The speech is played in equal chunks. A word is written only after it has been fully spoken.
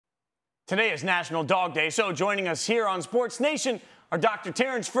Today is National Dog Day, so joining us here on Sports Nation are Dr.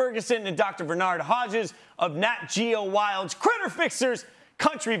 Terrence Ferguson and Dr. Vernard Hodges of Nat Geo Wild's Critter Fixers,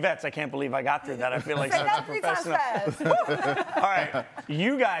 Country Vets. I can't believe I got through that. I feel like such a professional. All right,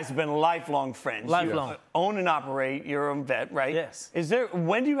 you guys have been lifelong friends. Lifelong. You own and operate. You're a vet, right? Yes.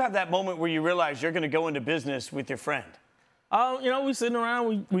 When do you have that moment where you realize you're going to go into business with your friend? We sitting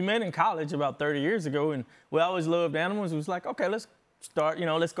around. We met in college about 30 years ago, and we always loved animals. It was like, okay, let's start.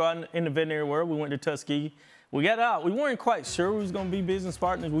 Let's go out in the veterinary world. We went to Tuskegee. We got out. We weren't quite sure we was going to be business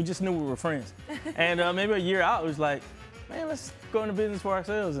partners. We just knew we were friends. And maybe a year out, it was like, man, let's go into business for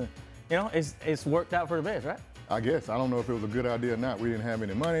ourselves. And, it's worked out for the best, right? I guess. I don't know if it was a good idea or not. We didn't have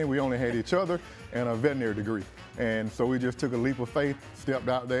any money. We only had each other and a veterinary degree. And so we just took a leap of faith, stepped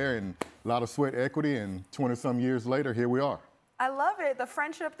out there, and a lot of sweat equity, and 20-some years later, here we are. I love it. The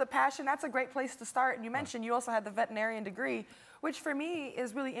friendship, the passion, that's a great place to start. And you mentioned you also had the veterinarian degree, which for me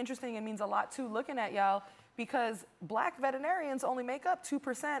is really interesting and means a lot too, looking at y'all, because Black veterinarians only make up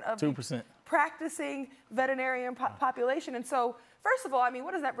 2% of the practicing veterinarian population. And so, first of all,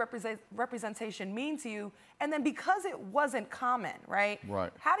 what does that representation mean to you? And then because it wasn't common, right?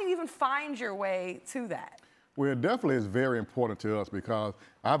 Right. How do you even find your way to that? Well, it definitely is very important to us because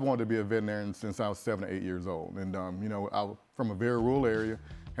I've wanted to be a veterinarian since I was 7 or 8 years old. And, I was from a very rural area,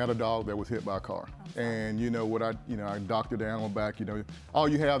 had a dog that was hit by a car. And I doctored the animal back, all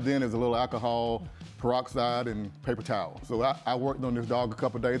you have then is a little alcohol, peroxide, and paper towel. So I worked on this dog a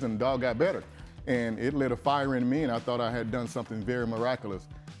couple of days and the dog got better. And it lit a fire in me and I thought I had done something very miraculous.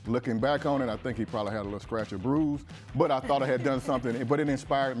 Looking back on it, I think he probably had a little scratch or bruise, but I thought I had done something, but it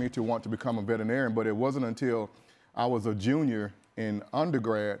inspired me to want to become a veterinarian. But it wasn't until I was a junior in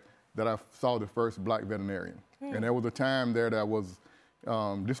undergrad that I saw the first Black veterinarian. And there was a time there that I was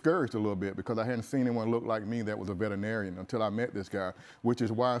discouraged a little bit because I hadn't seen anyone look like me that was a veterinarian until I met this guy, which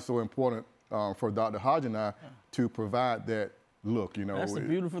is why it's so important for Dr. Hodges and I to provide that look, That's the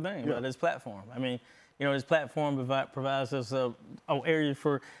beautiful thing about this platform. This platform provides us an area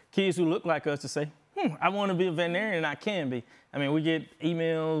for kids who look like us to say, I want to be a veterinarian, and I can be. We get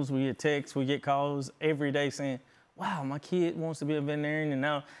emails, we get texts, we get calls every day saying, wow, my kid wants to be a veterinarian, and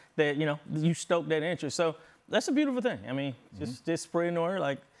now that, you stoke that interest. So that's a beautiful thing. Just spreading the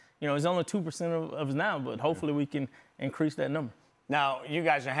word. It's only 2% of us now, but hopefully we can increase that number. Now, you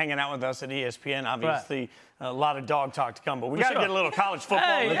guys are hanging out with us at ESPN. Obviously, a lot of dog talk to come, but we got to get a little college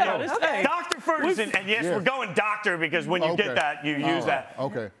football. Hey, Dr. Ferguson, and yes, we're going doctor because when you get that, you use that.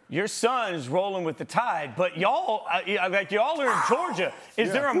 Okay. Your son's rolling with the tide, but y'all, y'all are in Georgia.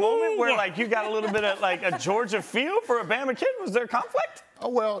 Is there a moment where, you got a little bit of, a Georgia feel for a Bama kid? Was there conflict? Oh,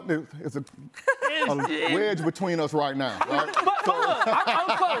 well, it's a wedge between us right now. Right? But look,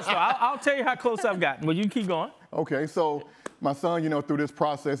 I'm close, though. I'll tell you how close I've gotten, but you keep going. Okay, so my son, through this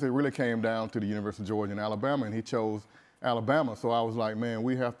process, it really came down to the University of Georgia and Alabama, and he chose Alabama. So I was like, man,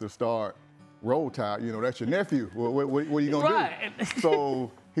 we have to start Roll Tide. That's your nephew. What are you going to do?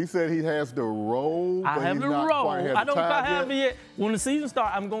 So he said he has the roll. I have the roll. I don't know if I have it yet. When the season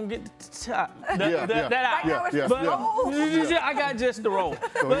starts, I'm going to get that out. I got just the roll.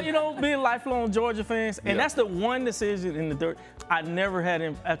 So but, being lifelong Georgia fans, and that's the one decision in the dirt I never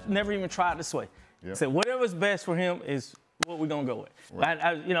even tried to sway. I said, whatever's best for him is what we're going to go with. Right.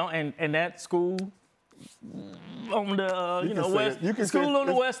 And that school on the west, on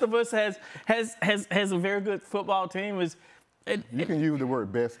the west of us has a very good football team. You can use the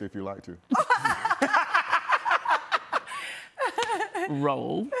word best if you like to.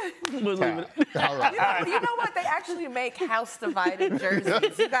 Roll. We'll leave it. All right. You know what? They actually make house-divided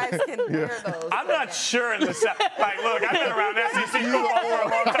jerseys. You guys can wear those. I'm not sure in the South. Look, I've been around SEC football for a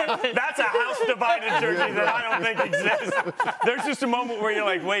long time. That's a house-divided jersey that I don't think exists. There's just a moment where you're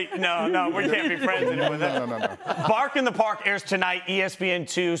like, wait, no, we can't be friends anymore. No. Bark in the Park airs tonight, ESPN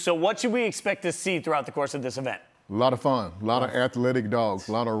 2. So what should we expect to see throughout the course of this event? A lot of fun, a lot of athletic dogs,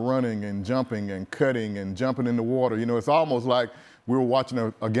 a lot of running and jumping and cutting and jumping in the water. It's almost like we were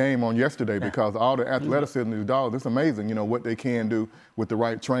watching a game on yesterday because all the athleticism of these dogs, it's amazing, what they can do with the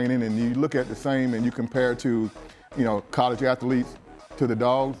right training. And you look at the same and you compare to, college athletes to the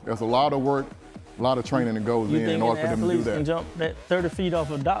dogs. There's a lot of work, a lot of training that goes in order for them to do that. Can jump that 30 feet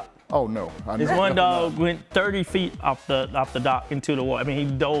off a dock? Oh, no. This one dog went 30 feet off the dock into the water. He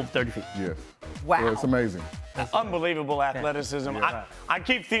dove 30 feet. Yes. Wow. So it's amazing. Unbelievable athleticism. I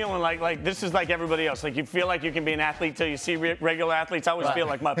keep feeling like this is like everybody else. You feel like you can be an athlete till you see regular athletes. I always feel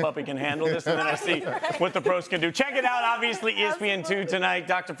like my puppy can handle this, and then I see what the pros can do. Check it out, obviously, ESPN 2 tonight.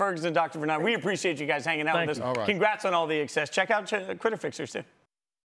 Dr. Ferguson, Dr. Vernard, we appreciate you guys hanging out with us. All right. Congrats on all the success. Check out Critter Fixers, too.